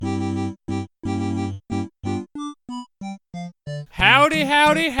Howdy,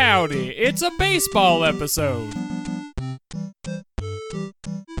 howdy, howdy. It's a baseball episode.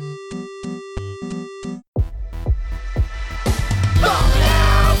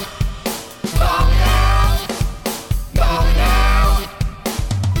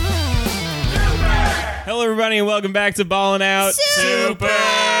 Hello, everybody, and welcome back to Ballin' Out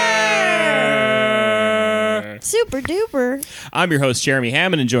Super duper. I'm your host, Jeremy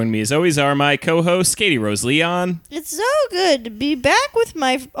Hammond, and joining me as always are my co-hosts, Katie Rose Leon. It's so good to be back with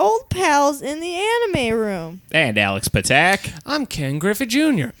my old pals in the anime room. And Alex Patak. I'm Ken Griffey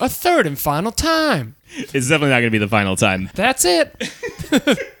Jr., a third and final time. It's definitely not going to be the final time. That's it.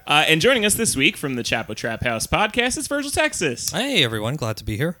 And joining us this week from the Chapo Trap House podcast is Virgil Texas. Hey, everyone. Glad to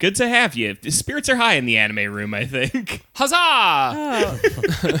be here. Good to have you. The spirits are high in the anime room, I think. Huzzah! Oh.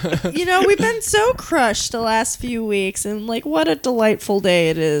 We've been so crushed the last few weeks, and what a delightful day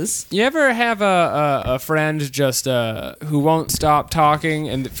it is. You ever have a friend just who won't stop talking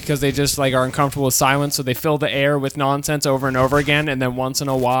and because they just are uncomfortable with silence, so they fill the air with nonsense over and over again, and then once in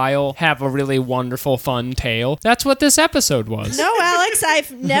a while have a really wonderful, fun tale? That's what this episode was. No, Alex,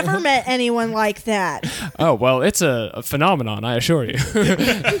 I've never met anyone like that. Oh, well, it's a phenomenon, I assure you.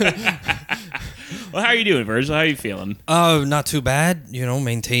 Well, how are you doing, Virgil? How are you feeling? Not too bad.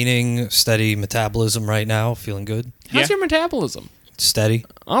 Maintaining steady metabolism right now. Feeling good. How's your metabolism? Steady.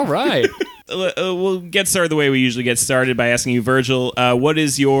 All right. We'll get started the way we usually get started by asking you, Virgil, what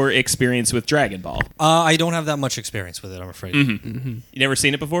is your experience with Dragon Ball? I don't have that much experience with it, I'm afraid. You never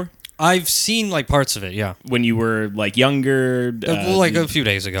seen it before? I've seen parts of it, yeah. When you were younger? A few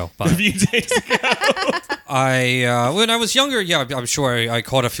days ago. A few days ago. When I was younger, yeah, I'm sure I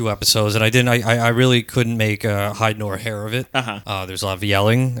caught a few episodes, and I really couldn't make hide nor hair of it. There's a lot of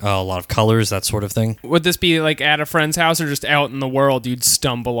yelling, a lot of colors, that sort of thing. Would this be at a friend's house or just out in the world you'd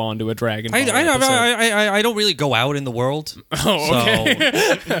stumble onto a Dragon Ball episode? I don't really go out in the world. Oh,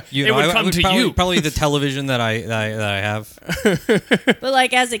 okay. So, it would come to you. Probably the television that I have.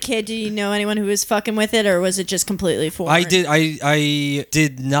 But as a kid, do you know anyone who was fucking with it, or was it just completely foreign? I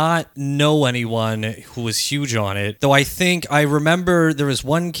did not know anyone who was huge on it, though I remember there was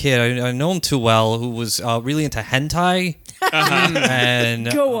one kid, I know him too well, who was really into hentai.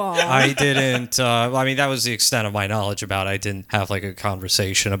 And Go on. I didn't, that was the extent of my knowledge about it. I didn't have a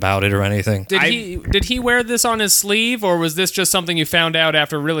conversation about it or anything. Did he wear this on his sleeve, or was this just something you found out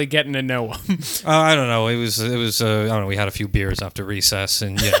after really getting to know him? I don't know. It was I don't know, we had a few beers after recess,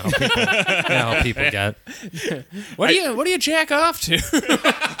 and how people get. What do you jack off to?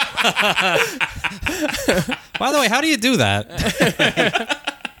 By the way, how do you do that?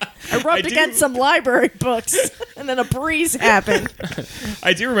 I rubbed against some library books, and then a breeze happened.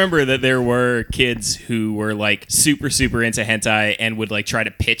 I do remember that there were kids who were super, super into hentai and would try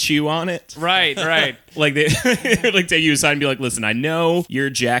to pitch you on it. Right. They would take you aside and be like, listen, I know you're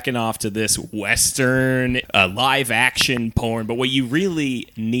jacking off to this Western live action porn, but what you really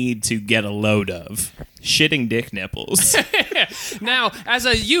need to get a load of, shitting dick nipples. Now, as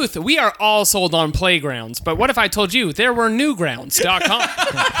a youth, we are all sold on playgrounds, but what if I told you there were newgrounds.com?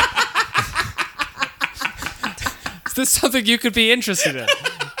 Is this something you could be interested in?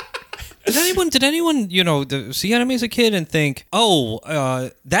 Did anyone, see anime as a kid and think,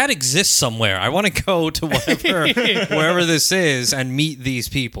 that exists somewhere. I want to go to wherever this is and meet these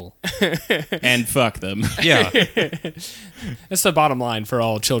people. And fuck them. Yeah. That's the bottom line for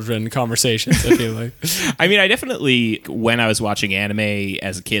all children conversations, I feel like. I mean, I definitely, when I was watching anime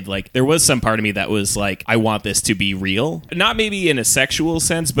as a kid, there was some part of me that was I want this to be real. Not maybe in a sexual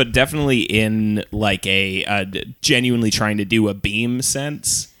sense, but definitely in a genuinely trying to do a beam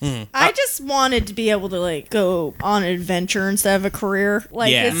sense. I just wanted to be able to go on an adventure instead of a career.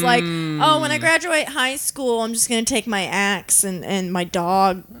 It's when I graduate high school, I'm just gonna take my axe and my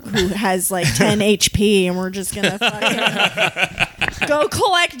dog who has 10 HP, and we're just gonna fucking go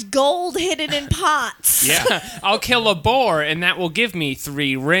collect gold hidden in pots. Yeah, I'll kill a boar, and that will give me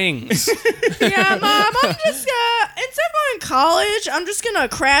 3 rings. Yeah, Mom, I'm just instead of going to college, I'm just gonna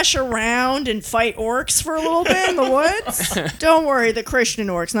crash around and fight orcs for a little bit in the woods. Don't worry, the Christian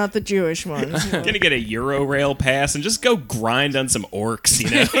orcs, not the Jewish ones. Gonna get a Eurorail pass and just go grind on some orcs,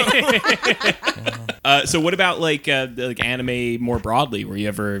 So what about anime more broadly? Were you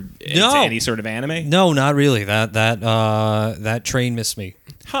ever into any sort of anime? No, not really. That train missed me.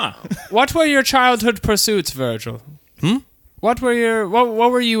 Huh. What were your childhood pursuits, Virgil? What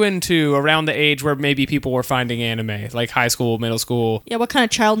were you into around the age where maybe people were finding anime, high school, middle school? Yeah, what kind of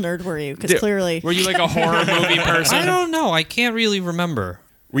child nerd were you? Because clearly... Were you a horror movie person? I don't know. I can't really remember.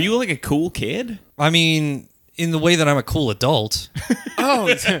 Were you a cool kid? I mean, in the way that I'm a cool adult. Oh,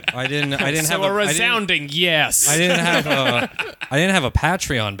 I didn't have so a resounding yes. I didn't have a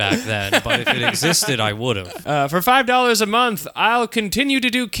Patreon back then, but if it existed, I would have. For $5 a month, I'll continue to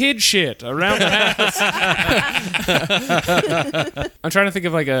do kid shit around the house. I'm trying to think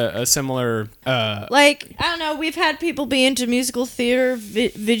of like a similar. Like, I don't know, we've had people be into musical theater,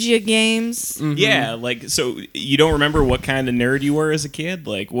 video games. Mm-hmm. Yeah, like, so you don't remember what kind of nerd you were as a kid?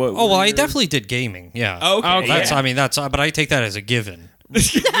 Like, what? Oh well, I definitely did gaming. Yeah. Okay. That's. Yeah. I mean, that's. But I take that as a given.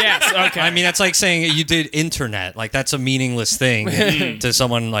 Yes. Okay. I mean, that's like saying you did internet. Like that's a meaningless thing to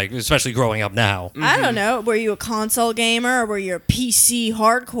someone like, especially growing up now. I don't know. Were you a console gamer or were you a PC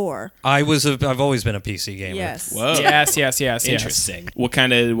hardcore? I've always been a PC gamer. Yes. Whoa. yes. Interesting. What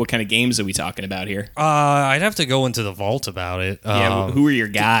kind of games are we talking about here? I'd have to go into the vault about it. Yeah, who are your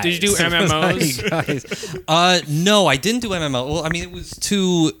guys? Did you do MMOs? No, I didn't do MMO. Well, I mean, it was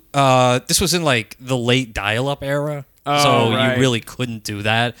too. This was in like the late dial-up era. So right. you really couldn't do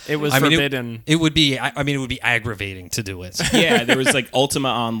that. It was forbidden. It would be. I mean, it would be aggravating to do it. Yeah, there was like Ultima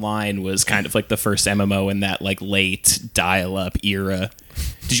Online was kind of like the first MMO in that like late dial-up era.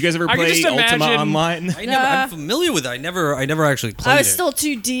 Did you guys ever I can play just Ultima imagine- Online? I'm familiar with it. I never actually played it. I was still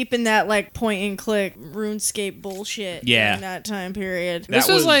too deep in that like point and click RuneScape bullshit Yeah. during that time period. This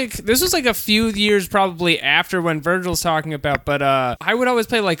was like a few years probably after when Virgil's talking about, but I would always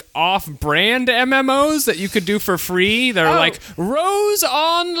play like off-brand MMOs that you could do for free. They're like Rose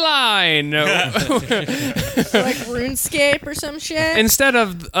Online. Like RuneScape or some shit. Instead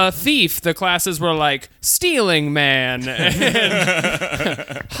of a thief, the classes were like Stealing Man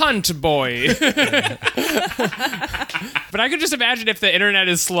and Hunt Boy. But I could just imagine if the internet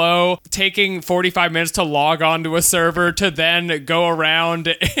is slow, taking 45 minutes to log on to a server to then go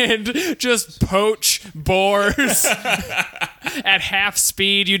around and just poach boars at half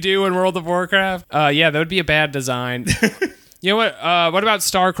speed you do in World of Warcraft. Yeah, that would be a bad design. You know what? What about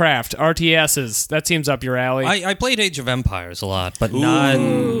StarCraft RTSs? That seems up your alley. I played Age of Empires a lot, but not.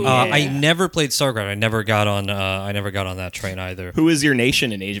 I never played StarCraft. I never got on. I never got on that train either. Who is your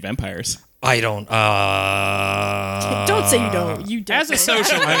nation in Age of Empires? I don't. Don't say you don't. You As a definitely.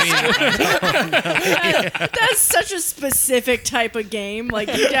 socialist. That's such a specific type of game. Like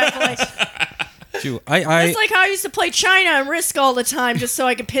you definitely. I It's like how I used to play China and Risk all the time just so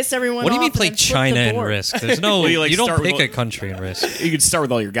I could piss everyone off. what do you mean and play then flip China the and board. Risk? There's no. Well, you, like, you don't start pick with- a country in Risk. You could start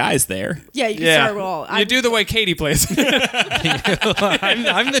with all your guys there. Yeah, you can Yeah. start with all. You do the way Katie plays. I'm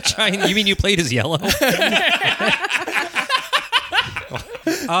the China. You mean you played as yellow?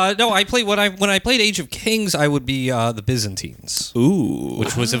 No, I played when I played Age of Kings. I would be the Byzantines, Ooh.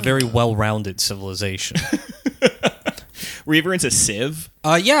 which was a very well-rounded civilization. Were you ever into Civ?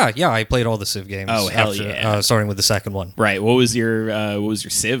 Yeah, I played all the Civ games. Oh, hell yeah. Starting with the second one. Right. What was your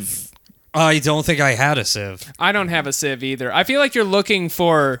Civ? I don't think I had a Civ. I don't have a Civ either. I feel like you're looking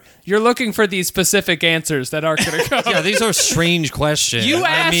for these specific answers that aren't going to come. Yeah, these are strange questions. You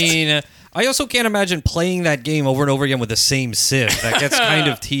asked- I mean, I also can't imagine playing that game over and over again with the same Civ. That gets kind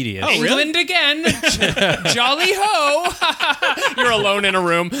of tedious. England again. Jolly ho. You're alone in a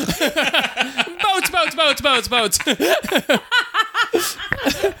room. Boats.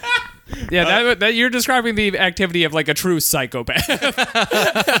 Yeah, that you're describing the activity of like a true psychopath.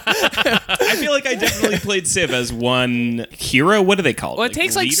 I feel like I definitely played Civ as one hero. What do they call it? Well, it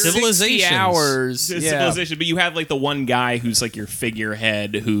takes like leader? 60 Civilizations. hours. Yeah. Civilization, but you have like the one guy who's like your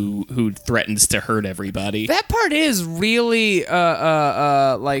figurehead who threatens to hurt everybody. That part is really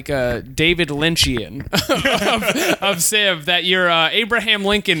like David Lynchian of Civ, that you're Abraham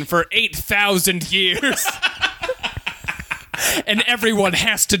Lincoln for 8,000 years. And everyone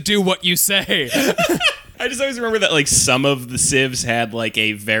has to do what you say. I just always remember that like some of the Civs had like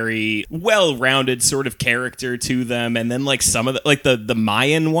a very well-rounded sort of character to them, and then like some of the like the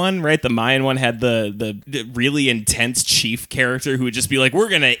Mayan one, right? The Mayan one had the really intense chief character who would just be like, "We're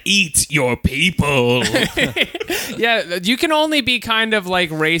gonna eat your people." Yeah, you can only be kind of like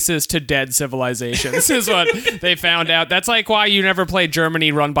racist to dead civilizations, is what they found out. That's like why you never played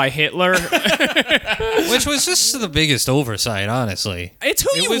Germany run by Hitler. Which was just the biggest oversight, honestly. It's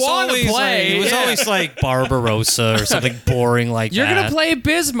who you want to play. It was always like Barbarossa or something boring like You're that. going to play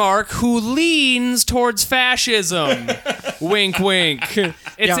Bismarck, who leans towards fascism. Wink, wink.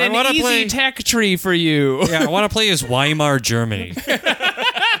 It's I an wanna easy play- tech tree for you. Yeah, I want to play as Weimar Germany.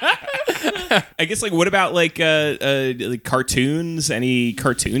 I guess like what about like cartoons? Any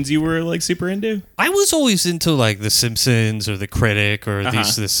cartoons you were like super into? I was always into like The Simpsons or The Critic or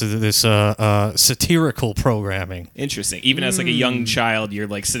this satirical programming. Interesting. Even as like a young child, you're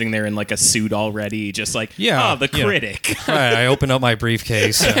like sitting there in like a suit already, just like The Critic. Right, I open up my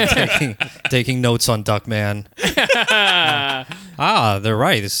briefcase, taking notes on Duckman. They're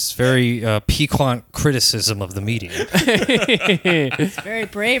right. This is very piquant criticism of the media. It's very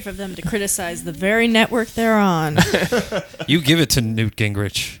brave of them to criticize the very network they're on. You give it to Newt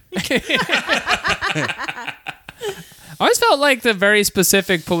Gingrich. I always felt like the very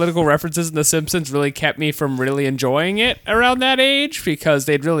specific political references in The Simpsons really kept me from really enjoying it around that age, because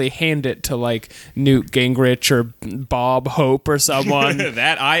they'd really hand it to like Newt Gingrich or Bob Hope or someone.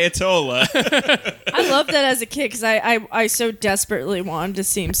 That Ayatollah. I loved that as a kid because I so desperately wanted to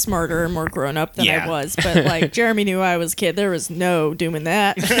seem smarter and more grown up than I was. But like Jeremy knew I was a kid. There was no doing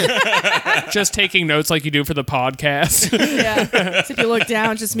that. Just taking notes like you do for the podcast. Yeah. So if you look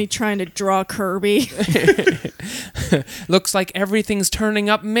down, just me trying to draw Kirby. Looks like everything's turning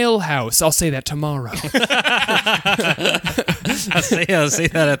up Millhouse. I'll say that tomorrow. I'll say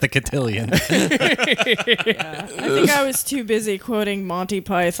that at the cotillion. I think I was too busy quoting Monty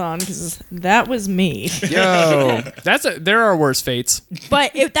Python because that was me. Yo, there are worse fates.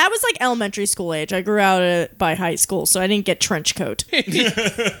 But that was like elementary school age. I grew out by high school, so I didn't get trench coat. Is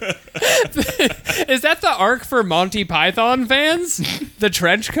that the arc for Monty Python fans? The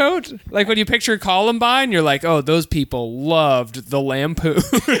trench coat? Like when you picture Columbine, you're like, oh, those people loved the lampoon.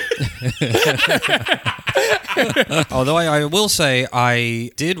 Although I will say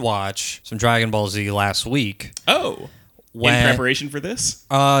I did watch some Dragon Ball Z last week. Oh, in preparation for this?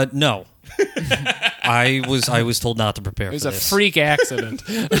 No. I was told not to prepare for this. It was a freak accident.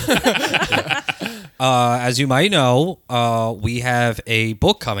 As you might know, we have a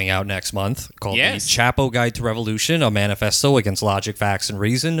book coming out next month called The Chapo Guide to Revolution, a manifesto against logic, facts, and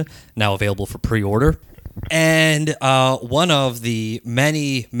reason, now available for pre-order. And one of the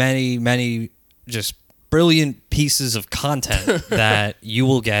many, many, many just brilliant pieces of content that you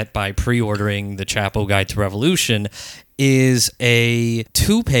will get by pre-ordering The Chapo Guide to Revolution is a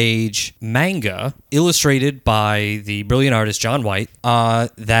 2-page manga illustrated by the brilliant artist John White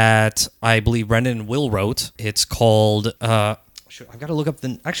that I believe Brendan and Will wrote. It's called I've got to look up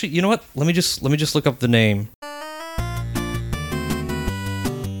the... Actually, you know what? Let me just look up the name.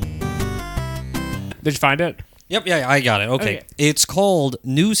 Did you find it? Yep, yeah, I got it. Okay. It's called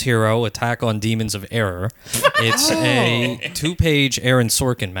News Hero: Attack on Demons of Error. It's a 2-page Aaron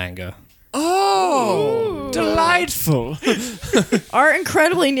Sorkin manga. Oh, delightful. Our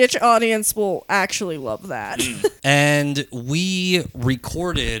incredibly niche audience will actually love that. And we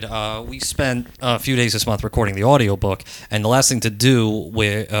recorded, we spent a few days this month recording the audiobook, and the last thing to do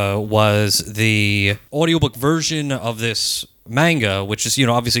was the audiobook version of this manga, which is,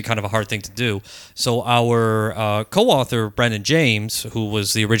 obviously kind of a hard thing to do. So our co-author, Brendan James, who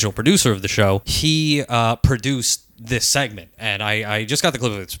was the original producer of the show, he produced this segment, and I just got the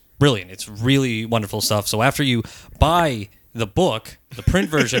clip of it. It's brilliant. It's really wonderful stuff. So after you buy the book, the print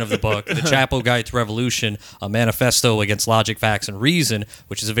version of the book, The Chapo Guide to Revolution, a manifesto against logic, facts, and reason,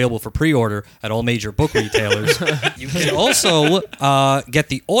 which is available for pre-order at all major book retailers. You can also get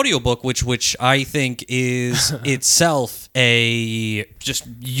the audiobook, which I think is itself a just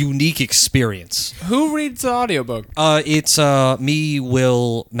unique experience. Who reads the audiobook? It's me,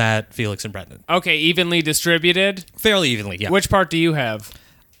 Will, Matt, Felix, and Brendan. Okay, evenly distributed? Fairly evenly, yeah. Which part do you have?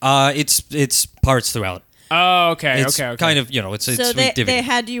 It's parts throughout. Oh, okay, It's okay. kind of, it's So they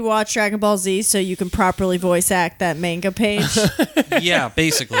had you watch Dragon Ball Z so you can properly voice act that manga page. Yeah,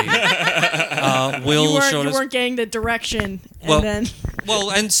 basically. Will showed us. You weren't getting the direction,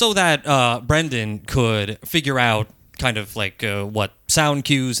 and so that Brendan could figure out kind of like what sound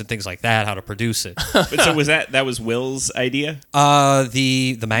cues and things like that, how to produce it. But so that was Will's idea?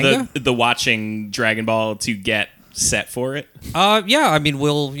 The manga? The watching Dragon Ball to get set for it? Yeah, I mean,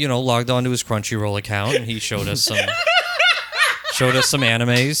 Will, logged on to his Crunchyroll account and he showed us some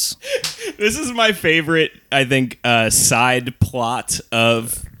animes. This is my favorite, I think, side plot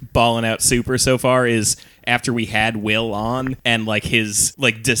of Ballin' Out Super so far is after we had Will on and like his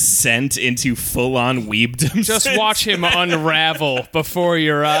like descent into full-on weebdom. Just watch him unravel before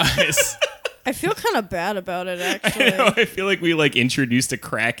your eyes. I feel kind of bad about it, actually. I feel like we like introduced a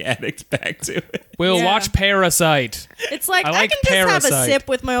crack addict back to it. We'll watch Parasite. It's like I like can just Parasite. have a sip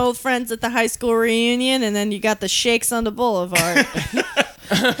with my old friends at the high school reunion, and then you got the shakes on the boulevard.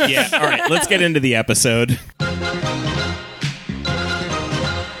 Yeah, all right, let's get into the episode.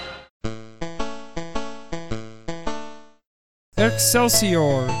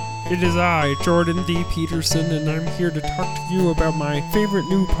 Excelsior. It is I, Jordan D. Peterson, and I'm here to talk to you about my favorite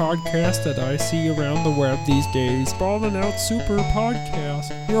new podcast that I see around the web these days, Ballin' Out Super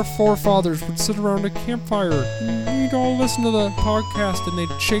Podcast. Your forefathers would sit around a campfire, and you'd all listen to the podcast, and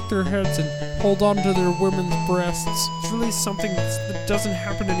they'd shake their heads and hold on to their women's breasts. It's really something that doesn't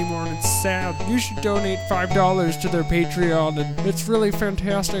happen anymore, and it's sad. You should donate $5 to their Patreon, and it's really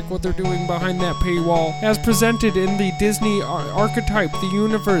fantastic what they're doing behind that paywall. As presented in the Disney archetype, the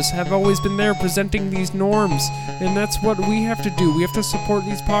universe have always been there presenting these norms, and that's what we have to do. We have to support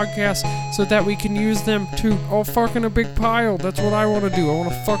these podcasts so that we can use them to fuck in a big pile. That's what I want to do. I want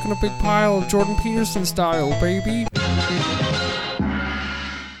to fuck in a big pile of Jordan Peterson style, baby.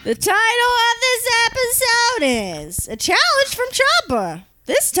 The title of this episode is A Challenge from Champa.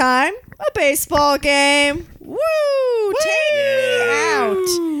 This time, a baseball game. Woo! Take me out.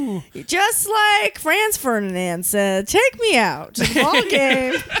 Just like Franz Ferdinand said, take me out to the ball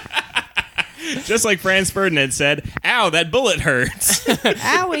game. Just like Franz Ferdinand said, ow, that bullet hurts.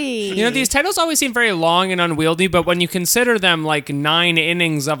 Owie. You know, these titles always seem very long and unwieldy, but when you consider them like 9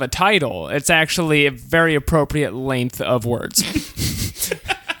 innings of a title, it's actually a very appropriate length of words.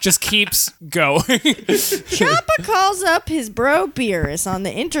 Just keeps going. Champa calls up his bro Beerus on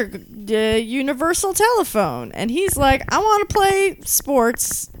the universal telephone, and he's like, I want to play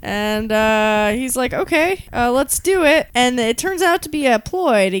sports. And he's like, okay, let's do it. And it turns out to be a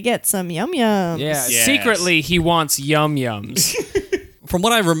ploy to get some yum-yums. Yeah, Yes. secretly he wants yum-yums. From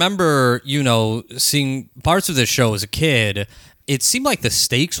what I remember, seeing parts of this show as a kid, it seemed like the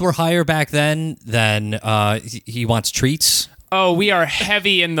stakes were higher back then than he wants treats. Oh, we are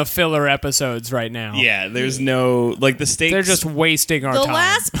heavy in the filler episodes right now. Yeah, there's no, like, the stakes. They're just wasting our The time.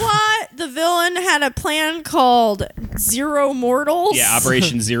 last plot, the villain had a plan called Zero Mortals. Yeah,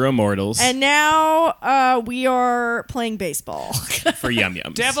 Operation Zero Mortals And now we are playing baseball. for Yum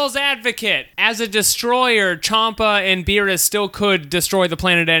Yums. Devil's Advocate. As a destroyer, Champa and Beerus still could destroy the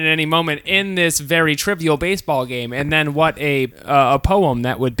planet at any moment in this very trivial baseball game. And then what a poem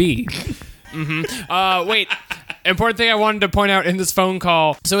that would be. Wait. Important thing I wanted to point out in this phone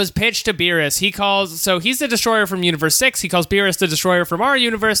call. So his pitch to Beerus, he's the destroyer from Universe 6. He calls Beerus the destroyer from our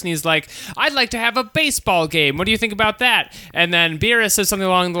universe, and he's like, I'd like to have a baseball game. What do you think about that? And then Beerus says something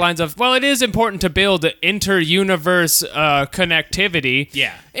along the lines of, well, it is important to build inter-universe connectivity.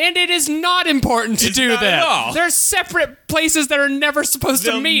 Yeah. And it is not important to do not that. at all. They're separate places that are never supposed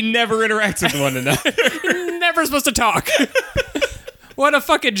They'll to meet. never interact with one another. Never supposed to talk. What a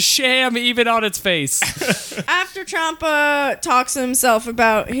fucking sham, even on its face. After Champa talks to himself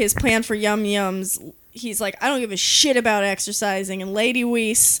about his plan for Yum Yums, he's like, I don't give a shit about exercising. And Lady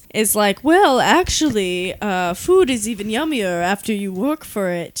Weiss is like, well, actually, food is even yummier after you work for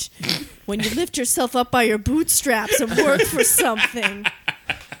it. When you lift yourself up by your bootstraps and work for something.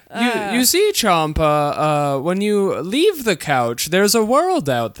 You see, Champa, when you leave the couch, there's a world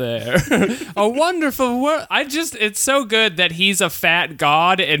out there. A wonderful world. It's so good that he's a fat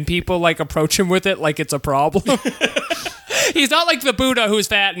god and people like approach him with it like it's a problem. He's not like the Buddha who's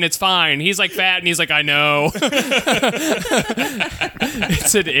fat and it's fine. He's like fat and he's like, I know.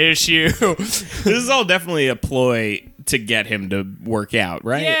 It's an issue. This is all definitely a ploy to get him to work out,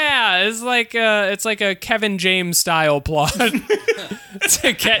 right? Yeah, it's like a Kevin James style plot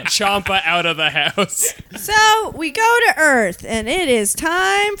to get Champa out of the house. So we go to Earth, and it is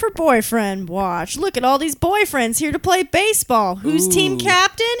time for boyfriend watch. Look at all these boyfriends here to play baseball. Who's team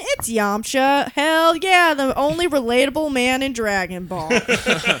captain? It's Yamcha. Hell yeah, the only relatable man in Dragon Ball.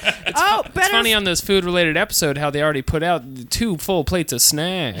 It's funny on this food-related episode how they already put out 2 full plates of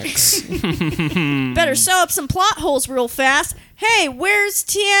snacks. Better sew up some plot holes real fast. Hey, where's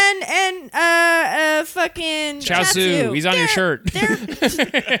Tien and fucking Chaozu? He's on your shirt.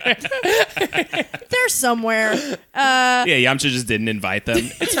 They're somewhere. Yeah, Yamcha just didn't invite them.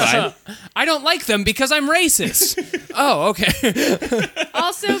 It's fine. I don't like them because I'm racist. Oh, okay.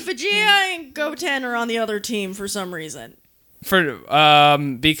 Also, Vegeta and Goten are on the other team for some reason.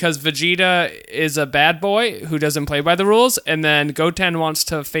 Because Vegeta is a bad boy who doesn't play by the rules, and then Goten wants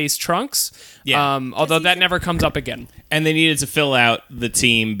to face Trunks. Yeah. Although that never comes up again. And they needed to fill out the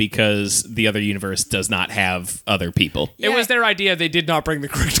team because the other universe does not have other people. It was their idea. They did not bring the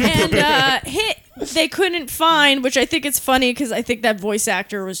correct And Hit they couldn't find, which I think it's funny because I think that voice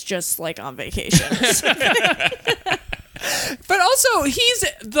actor was just like on vacation. But also, he's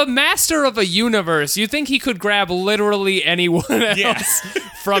the master of a universe. You think he could grab literally anyone else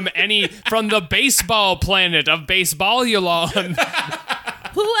from the baseball planet of Baseballulon.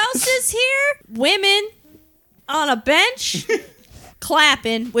 Who else is here? Women on a bench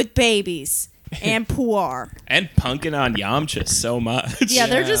clapping with babies. and Puar. And punking on Yamcha so much. Yeah,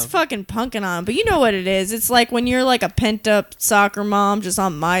 they're just fucking punking on him. But you know what it is. It's like when you're like a pent-up soccer mom just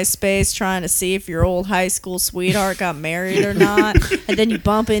on MySpace trying to see if your old high school sweetheart got married or not. And then you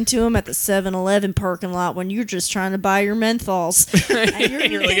bump into him at the 7-Eleven parking lot when you're just trying to buy your menthols. And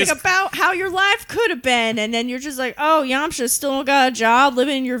you're thinking about how your life could have been. And then you're just like, oh, Yamcha still got a job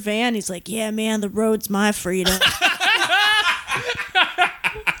living in your van. He's like, yeah, man, the road's my freedom.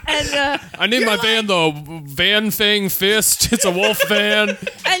 And, I need my van, though. Van thing, fist. It's a wolf van.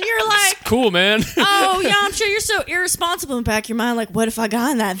 And you're like, cool, man. oh, Yamcha, you're so irresponsible in the back of your mind. Like, what if I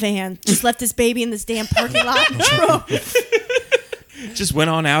got in that van? Just left this baby in this damn parking lot and drove. Just went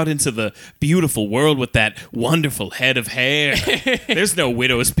on out into the beautiful world with that wonderful head of hair. There's no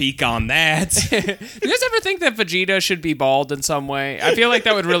widow's peak on that. Do you guys ever think that Vegeta should be bald in some way? I feel like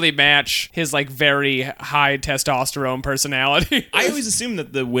that would really match his like very high testosterone personality. I always assumed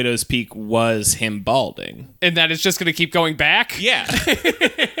that the widow's peak was him balding. And that it's just going to keep going back? Yeah.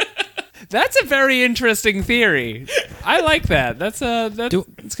 That's a very interesting theory. I like that.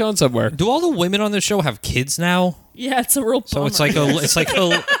 It's going somewhere. Do all the women on the show have kids now? Yeah, it's a real bummer. So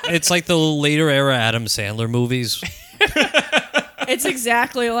it's like the later era Adam Sandler movies. It's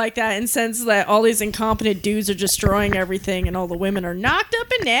exactly like that in the sense that all these incompetent dudes are destroying everything and all the women are knocked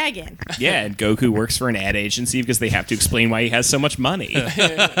up and nagging. Yeah, and Goku works for an ad agency because they have to explain why he has so much money.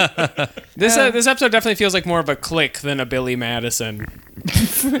 This episode definitely feels like more of a Click than a Billy Madison.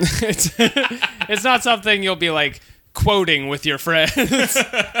 It's not something you'll be like quoting with your friends.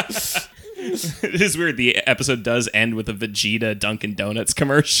 It is weird. The episode does end with a Vegeta Dunkin' Donuts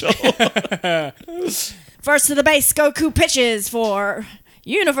commercial. First to the base, Goku pitches for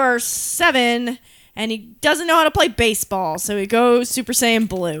Universe 7, and he doesn't know how to play baseball, so he goes Super Saiyan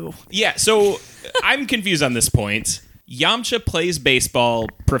Blue. Yeah, so I'm confused on this point. Yamcha plays baseball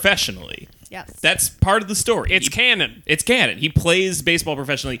professionally. Yes. That's part of the story. It's canon. It's canon. He plays baseball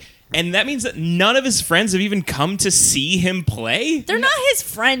professionally, and that means that none of his friends have even come to see him play? They're not his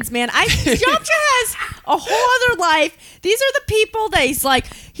friends, man. Yamcha has a whole other life. These are the people that he's like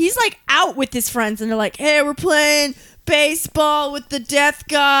out with his friends, and they're like, hey, we're playing baseball with the Death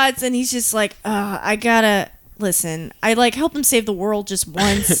Gods, and he's just like, I gotta... Listen, I like helped him save the world just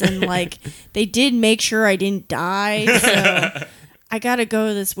once, and like they did make sure I didn't die, so I gotta go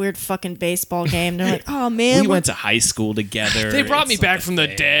to this weird fucking baseball game. They're like, oh man, we went to high school together. They brought me back from the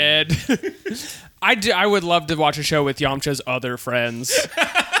dead. I would love to watch a show with Yamcha's other friends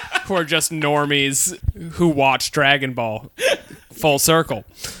who are just normies who watch Dragon Ball. Full circle.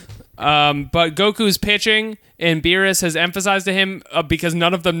 But Goku's pitching, and Beerus has emphasized to him, because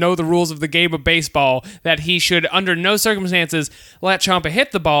none of them know the rules of the game of baseball, that he should, under no circumstances, let Champa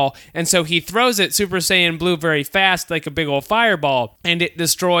hit the ball, and so he throws it Super Saiyan Blue very fast, like a big old fireball, and it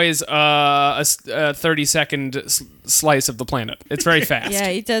destroys a 30-second slice of the planet. It's very fast. Yeah,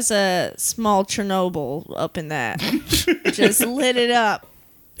 he does a small Chernobyl up in that. Just lit it up.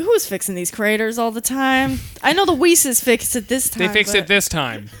 Who's fixing these craters all the time? I know the Whis fixed it this time. They fixed it this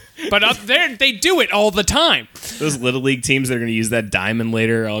time. But up there, they do it all the time. Those Little League teams that are going to use that diamond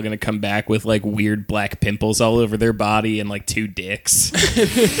later are all going to come back with like weird black pimples all over their body and like 2 dicks.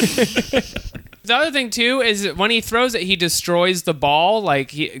 The other thing, too, is when he throws it, he destroys the ball. Like,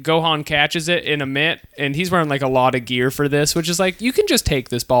 Gohan catches it in a mitt, and he's wearing, like, a lot of gear for this, which is like, you can just take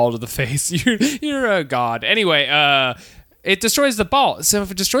this ball to the face. You're a god. Anyway, it destroys the ball. So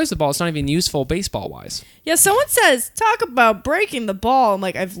if it destroys the ball, it's not even useful baseball-wise. Yeah, someone says, talk about breaking the ball. I'm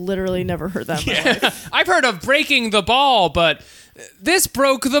like, I've literally never heard that in my life. I've heard of breaking the ball, but this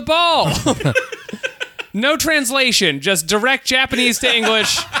broke the ball. No translation, just direct Japanese to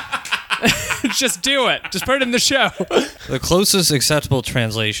English. Just do it. Just put it in the show. The closest acceptable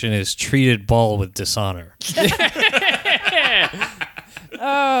translation is treated ball with dishonor.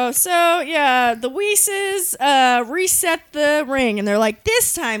 Oh, so yeah, the Whis reset the ring, and they're like,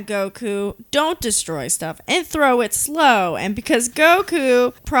 this time, Goku, don't destroy stuff and throw it slow. And because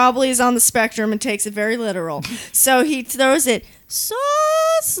Goku probably is on the spectrum and takes it very literal, so he throws it so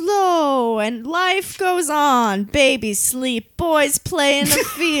slow, and life goes on. Babies sleep, boys play in the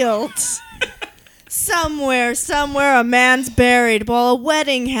field. Somewhere, a man's buried while a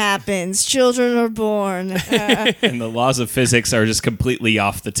wedding happens. Children are born. And the laws of physics are just completely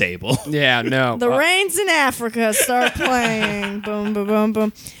off the table. Yeah, no. The rains in Africa start playing. Boom, boom, boom,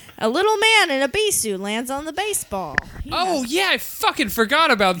 boom. A little man in a bee suit lands on the baseball. Oh, yeah, I fucking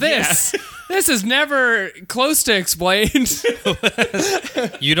forgot about this. Yeah. This is never close to explained.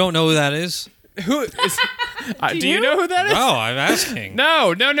 You don't know who that is? Who is... Do you know who that is? No, I'm asking.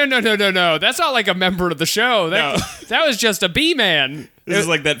 No. That's not like a member of the show. That was just a B-man. This is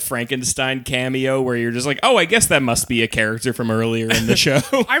like that Frankenstein cameo where you're just like, oh, I guess that must be a character from earlier in the show.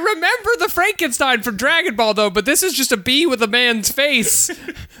 I remember the Frankenstein from Dragon Ball, though, but this is just a bee with a man's face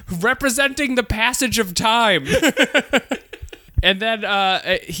representing the passage of time. And then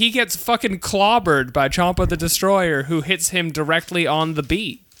he gets fucking clobbered by Champa the Destroyer, who hits him directly on the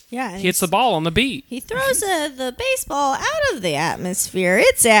bee. Yeah. He hits the ball on the bee. He throws the baseball out of the atmosphere.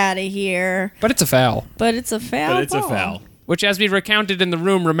 It's out of here. But it's a foul. But it's a foul. But it's a ball. foul. Which, as we recounted in the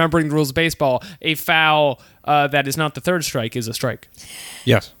room, remembering the rules of baseball, a foul that is not the third strike is a strike.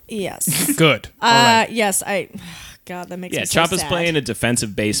 Yes. Yes. Good. All right. Yes. God, that makes me so Champa's sad. playing a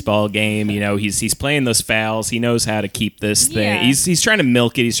defensive baseball game. You know, he's playing those fouls. He knows how to keep this thing. Yeah. He's trying to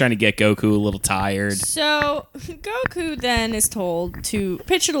milk it. He's trying to get Goku a little tired. So Goku then is told to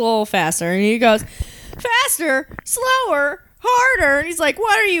pitch it a little faster, and he goes, faster, slower, harder. And he's like,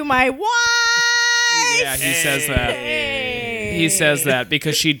 what are you, my wife? Yeah, he says that. He says that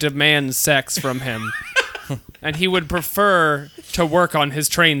because she demands sex from him. And he would prefer to work on his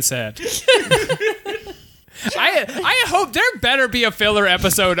train set. I hope there better be a filler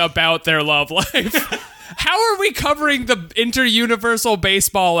episode about their love life. How are we covering the inter-universal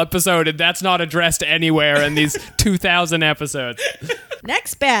baseball episode and that's not addressed anywhere in these 2,000 episodes?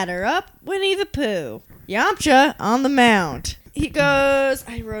 Next batter up, Winnie the Pooh. Yamcha on the mound. He goes,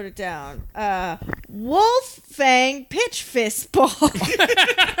 I wrote it down. Wolf Fang pitch fist ball.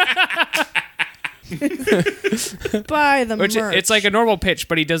 Buy the Which merch. it's like a normal pitch,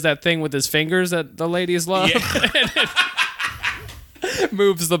 but he does that thing with his fingers that the ladies love.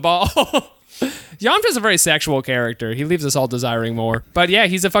 Moves the ball. Yamcha's a very sexual character. He leaves us all desiring more. But yeah,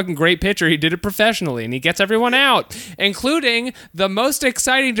 he's a fucking great pitcher. He did it professionally, and he gets everyone out, including the most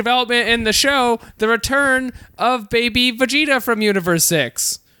exciting development in the show, the return of baby Vegeta from Universe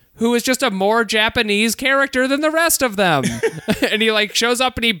 6. Who is just a more Japanese character than the rest of them. And he like shows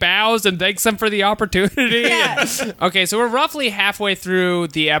up and he bows and thanks them for the opportunity. Yeah. Okay, so we're roughly halfway through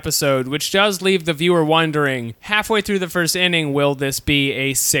the episode, which does leave the viewer wondering, halfway through the first inning, will this be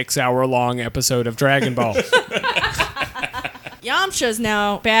a 6-hour-long episode of Dragon Ball? Yamcha's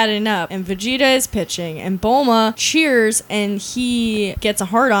now batting up, and Vegeta is pitching, and Bulma cheers, and he gets a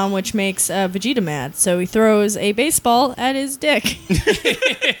hard-on, which makes Vegeta mad. So he throws a baseball at his dick.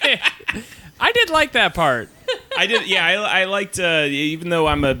 I did like that part. I did, yeah. I liked, even though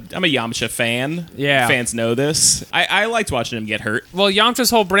I'm a Yamcha fan. Yeah. Fans know this. I liked watching him get hurt. Well, Yamcha's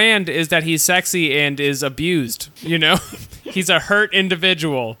whole brand is that he's sexy and is abused, you know? He's a hurt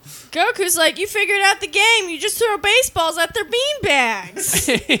individual. Goku's like, you figured out the game. You just throw baseballs at their beanbags.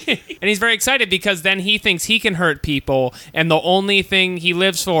 And he's very excited because then he thinks he can hurt people, and the only thing he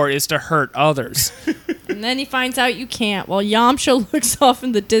lives for is to hurt others. And then he finds out you can't. While Yamcha looks off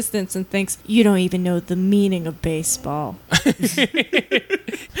in the distance and thinks, you don't even know the meaning of baseball. All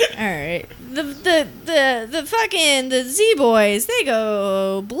right. The Z-Boys, they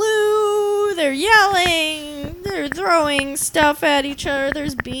go blue. They're yelling. They're throwing stuff at each other.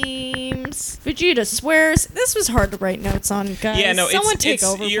 There's beams. Vegeta swears. This was hard to write notes on, guys. Yeah, no, Someone it's, take it's,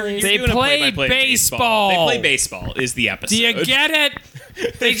 over, you're, please. You're They doing a play play-by-play baseball. They play baseball is the episode. Do you get it?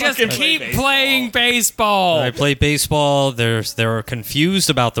 They just fucking play keep baseball. playing baseball. I play baseball. They're confused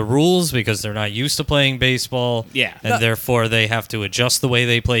about the rules because they're not used to playing baseball. Yeah. And therefore they have to adjust the way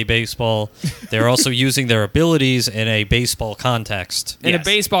they play baseball. They're also using their abilities in a baseball context. In a Yes.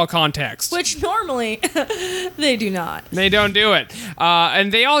 baseball context. Which normally they do not. They don't do it.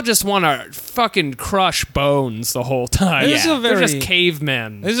 And they all just want to fucking crush bones the whole time. This is a They're just very-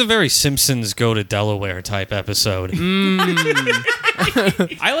 cavemen. This is a very Simpsons go to Delaware type episode.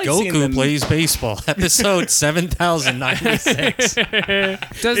 I like seeing Goku them. plays baseball. Episode 7096.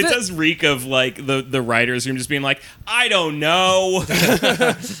 Does It it- does reek of like the writers' room just being like, I don't know.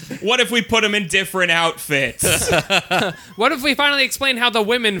 What if we put them in different outfits? What if we finally explain how the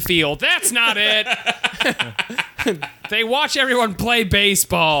women feel? That's not it. They watch everyone play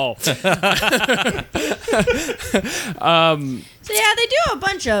baseball. So yeah, they do a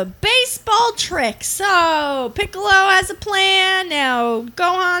bunch of baseball tricks. So Piccolo has a plan. Now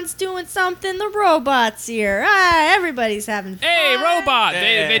Gohan's doing something. The robot's here. Everybody's having fun. Hey, robot!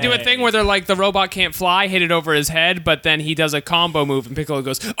 They do a thing where they're like, the robot can't fly, hit it over his head, but then he does a combo move, and Piccolo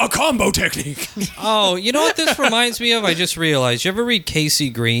goes, a combo technique! Oh, you know what this reminds me of? I just realized. You ever read Casey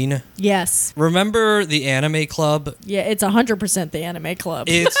Green? Yes. Remember the anime club? Yeah, it's 100% the anime club.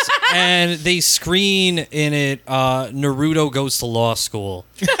 It's and they screen in it Naruto goes to law school.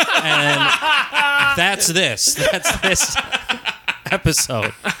 And that's this.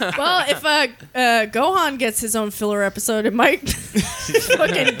 episode. Well, if Gohan gets his own filler episode, it might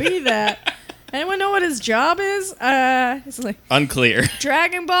fucking be that. Anyone know what his job is? It's like Unclear.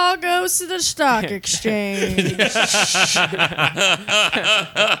 Dragon Ball goes to the stock exchange. Ring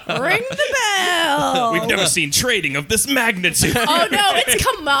the bell. We've never seen trading of this magnitude. Oh no, it's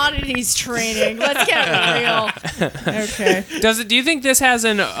commodities trading. Let's get real. Okay. Do you think this has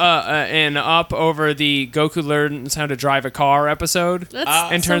an up over the Goku learns how to drive a car episode?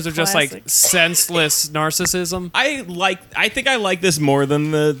 That's in terms so of just classic. like senseless narcissism? I think I like this more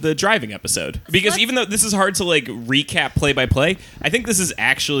than the driving episode. Because even though this is hard to like recap play by play, I think this is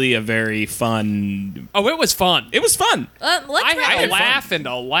actually a very fun. Oh, it was fun. It was fun. Let's I wrap had it a laugh and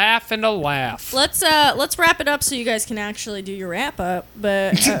a laugh and a laugh. Let's wrap it up so you guys can actually do your wrap up.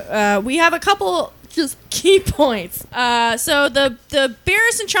 But we have a couple just key points. So the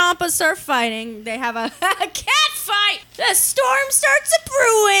Beerus and Champa start fighting. They have a cat fight. The storm starts to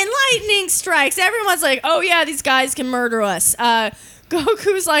brew and lightning strikes. Everyone's like, "Oh yeah, these guys can murder us."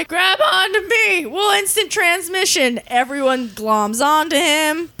 Goku's like, "Grab onto me. We'll instant transmission." Everyone gloms onto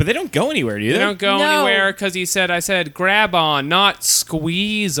him. But they don't go anywhere, do They they? don't go No. anywhere because I said grab on, not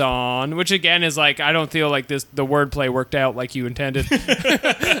squeeze on, which again is like, I don't feel like the wordplay worked out like you intended.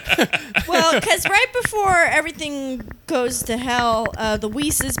 Well, because right before everything goes to hell, the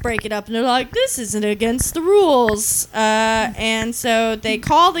Whis break it up, and they're like, "This isn't against the rules." And so they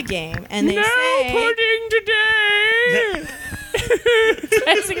call the game, and they No say... pudding today!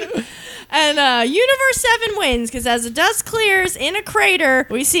 And Universe 7 wins, because as the dust clears in a crater,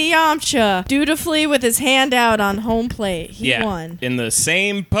 we see Yamcha dutifully with his hand out on home plate. He won. In the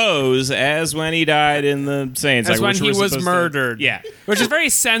same pose as when he died in the Saiyans. That's like, when which he we're was supposed murdered. Yeah. Which is very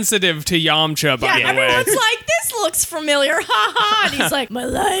sensitive to Yamcha, by Yeah, the way. everyone's like, "This looks familiar, ha ha." And he's like, "My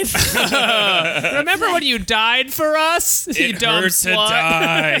life." Remember when you died for us? You dumb hurts to slut.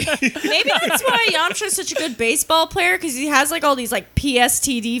 die. Maybe that's why Yamcha's such a good baseball player, because he has like all these like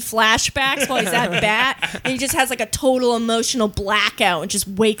PSTD flashbacks while he's at bat, and he just has like a total emotional blackout and just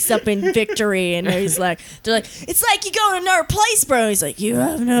wakes up in victory, and they're like, "It's like you go to another place, bro." He's like, "You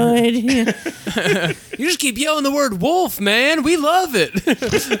have no idea." You just keep yelling the word wolf, man. We love it.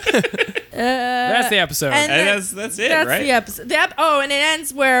 That's the episode. and And then- that's it, That's right? the episode. And it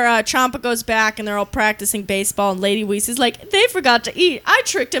ends where Champa goes back and they're all practicing baseball, and Lady Whis is like, "They forgot to eat. I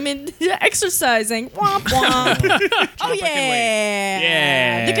tricked them into exercising." Womp womp. Oh yeah.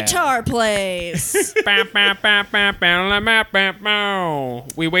 Yeah. The guitar plays.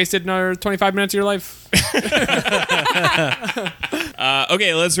 We wasted another 25 minutes of your life.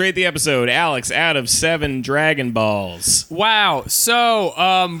 Okay, let's rate the episode. Alex, out of 7 Dragon Balls. Wow. So,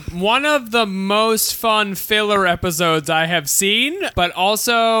 one of the most fun filler episodes I have seen, but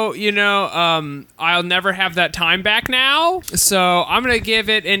also, I'll never have that time back now. So, I'm going to give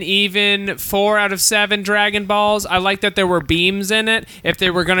it an even 4 out of 7 Dragon Balls. I like that there were beams in it. If they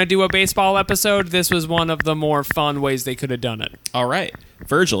were going to do a baseball episode, this was one of the more fun ways they could have done it. All right.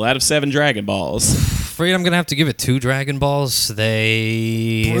 Virgil, out of 7 Dragon Balls. Afraid I'm gonna have to give it 2 Dragon Balls.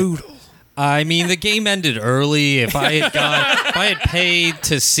 Brutal. I mean, the game ended early. If I had paid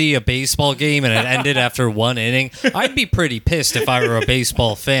to see a baseball game and it ended after 1 inning, I'd be pretty pissed if I were a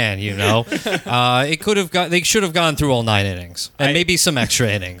baseball fan. They should have gone through all 9 innings and maybe some extra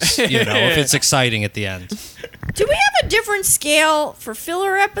innings. If it's exciting at the end. Do we have a different scale for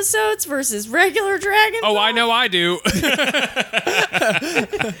filler episodes versus regular Dragon Ball? Oh, I know I do. Because,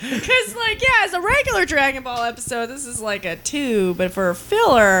 as a regular Dragon Ball episode, this is like a 2, but for a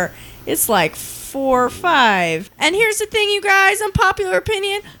filler, it's like 4 or 5. And here's the thing, you guys, unpopular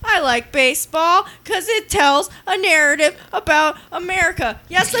opinion, I like baseball because it tells a narrative about America.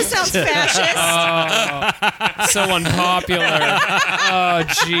 Yes, that sounds fascist. So unpopular. Oh,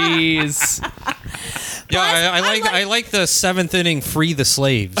 jeez. Yeah, I like the 7th inning free the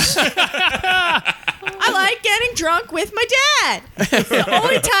slaves. I like getting drunk with my dad. It's the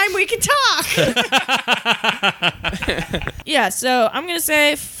only time we can talk. Yeah, so I'm going to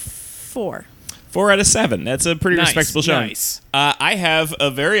say 4. 4 out of 7. That's a pretty respectable showing. Nice. I have a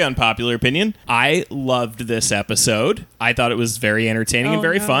very unpopular opinion. I loved this episode. I thought it was very entertaining and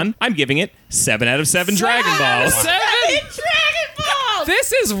very fun. I'm giving it 7 out of 7 Dragon Balls. 7? Dragon Balls!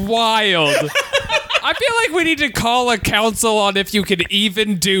 This is wild. I feel like we need to call a council on if you can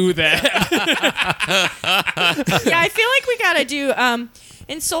even do that. Yeah, I feel like we gotta do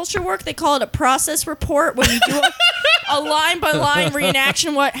in social work they call it a process report, when you do a line by line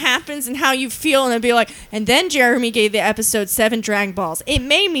reenaction what happens and how you feel, and it'd be like, and then Jeremy gave the episode 7 Dragon Balls. It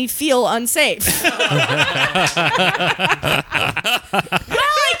made me feel unsafe. Well, I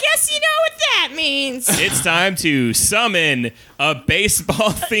guess you know what that means. It's time to summon a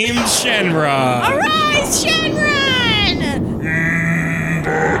baseball-themed Shenron. Arise, Shenron!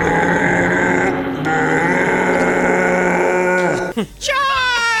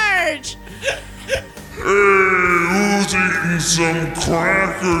 Charge! Who's eating some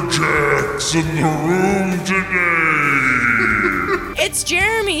Cracker Jacks in the room today? It's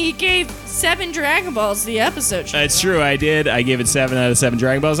Jeremy. He gave 7 Dragon Balls the episode. That's true, I did. I gave it 7 out of 7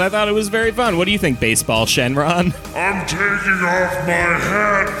 Dragon Balls. I thought it was very fun. What do you think, baseball Shenron? I'm taking off my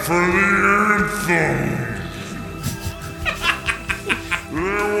hat for the anthem. I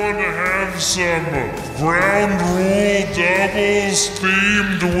want to have some ground rule doubles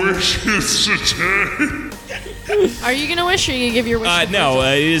themed wishes today. Are you gonna wish or you give your wish? to No,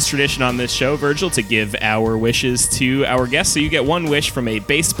 Virgil? it is tradition on this show, Virgil, to give our wishes to our guests. So you get 1 wish from a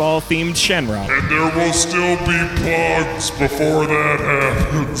baseball-themed Shenron. And there will still be plugs before that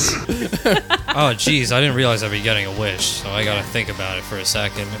happens. Oh, geez, I didn't realize I'd be getting a wish, so I gotta think about it for a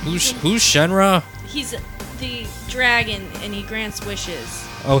second. Who's Shenra? He's the dragon, and he grants wishes.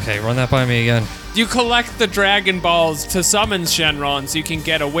 Okay, run that by me again. You collect the Dragon Balls to summon Shenron so you can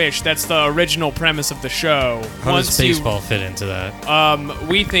get a wish. That's the original premise of the show. How does baseball fit into that?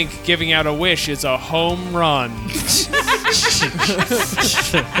 We think giving out a wish is a home run.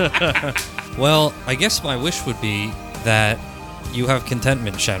 Well, I guess my wish would be that you have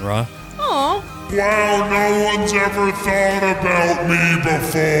contentment, Shenra. Aw. Wow, no one's ever thought about me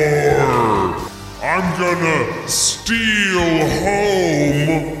before. I'm gonna steal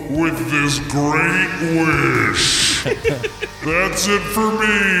home with this great wish. That's it for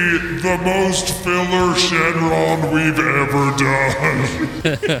me, the most filler Shenron we've ever done.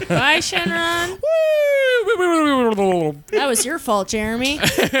 Bye, Shenron. That was your fault, Jeremy.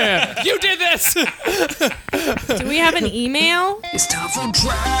 You did this! Do we have an email? It's time for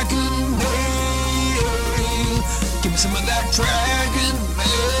Dragon Mail. Give me some of that Dragon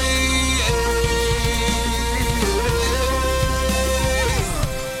Mail.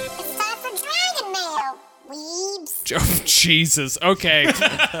 It's time for Dragon Mail, weebs. Oh, Jesus. Okay.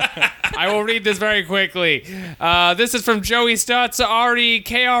 I will read this very quickly. This is from Joey Stutz, Ari,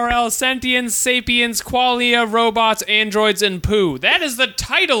 KRL, Sentience, Sapiens, Qualia, Robots, Androids, and Pooh. That is the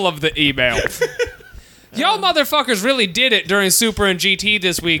title of the email. Y'all motherfuckers really did it during Super and GT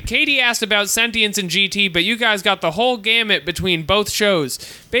this week. Katie asked about Sentience and GT, but you guys got the whole gamut between both shows.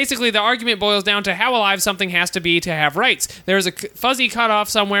 Basically, the argument boils down to how alive something has to be to have rights. There is a fuzzy cutoff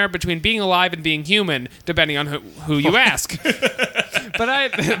somewhere between being alive and being human, depending on who you ask.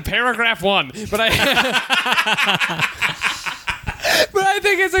 Paragraph 1. But I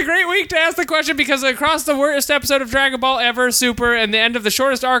think it's a great week to ask the question because across the worst episode of Dragon Ball ever, Super, and the end of the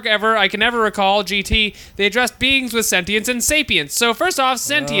shortest arc ever I can ever recall, GT, they addressed beings with sentience and sapience. So first off,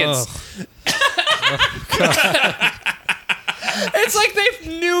 sentience. It's like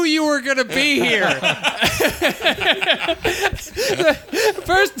they knew you were going to be here.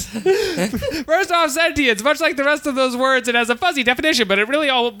 First off, sentience. Much like the rest of those words, it has a fuzzy definition, but it really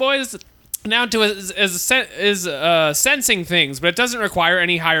all boils down to is sensing things, but it doesn't require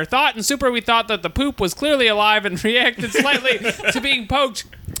any higher thought. In Super, we thought that the poop was clearly alive and reacted slightly to being poked,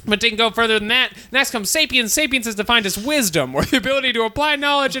 but didn't go further than that. Next comes sapience. Sapience is defined as wisdom, or the ability to apply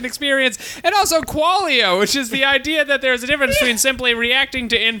knowledge and experience, and also qualia, which is the idea that there's a difference between simply reacting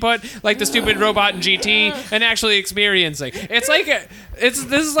to input, like the stupid robot in GT, and actually experiencing. It's like this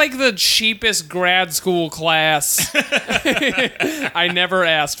is like the cheapest grad school class I never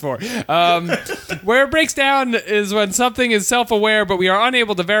asked for. Where it breaks down is when something is self-aware, but we are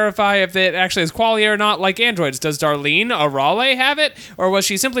unable to verify if it actually is qualia or not, like androids. Does Darlene Arale have it, or was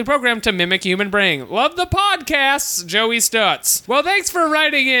she simply programmed to mimic human brain? Love the podcasts, Joey Stutz. Well, thanks for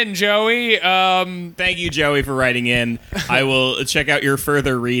writing in, Joey. Thank you, Joey, for writing in. I will check out your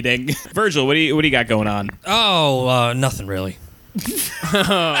further reading. Virgil, what do you got going on? Oh, nothing really.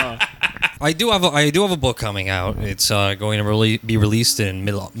 I do have a book coming out. It's going to be released in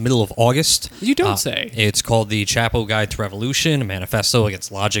middle of August. You don't say. It's called The Chapo Guide to Revolution, a manifesto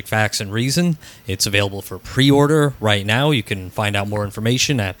against logic, facts, and reason. It's available for pre-order right now. You can find out more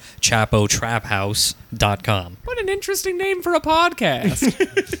information at chapotraphouse.com. What an interesting name for a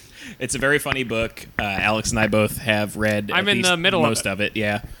podcast. It's a very funny book. Alex and I both have read I'm at in least the middle most of it.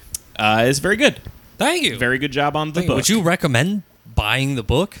 Yeah. It's very good. Thank you. Very good job on the book. Would you recommend buying the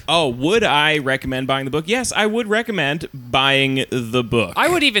book? Oh, would I recommend buying the book? Yes, I would recommend buying the book. I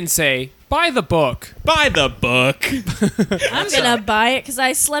would even say, buy the book. Buy the book. I'm gonna buy it because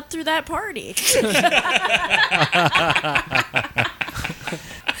I slept through that party.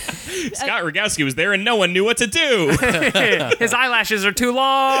 Scott Rogowski was there and no one knew what to do. His eyelashes are too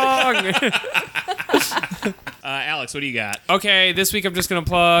long. Alex, what do you got? Okay, this week I'm just going to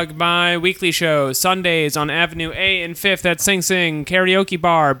plug my weekly show, Sundays on Avenue A and 5th at Sing Sing Karaoke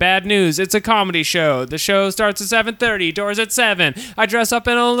Bar. Bad news, it's a comedy show. The show starts at 7:30, doors at 7. I dress up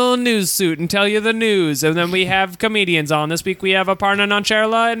in a little news suit and tell you the news, and then we have comedians on. This week we have Aparna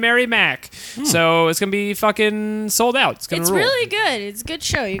Nancherla and Mary Mack. So it's going to be fucking sold out. It's going to It's rule. really good. It's a good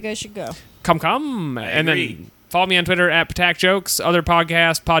show. You guys should go. Come. And agree. then follow me on Twitter at Patak Jokes, other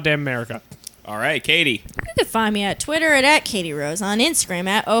podcast, Poddamn America. All right, Katie. You can find me at Twitter at Katie Rose, on Instagram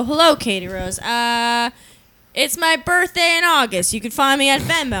at Oh Hello Katie Rose. It's my birthday in August. You can find me at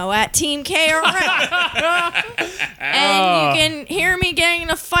Venmo at Team KRL. And you can hear me getting in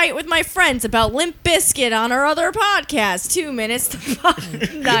a fight with my friends about Limp Bizkit on our other podcast, 2 Minutes to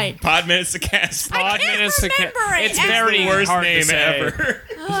Pod Night. Pod Minutes to Cast. I can't remember it. It's very Worst hard name to say. ever.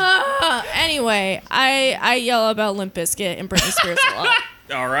 Anyway, I yell about Limp Bizkit and Britney Spears a lot.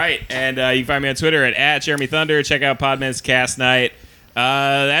 All right, and you can find me on Twitter at Jeremy Thunder. Check out Pod Minutes Cast Night.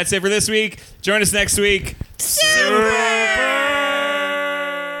 That's it for this week. Join us next week. Super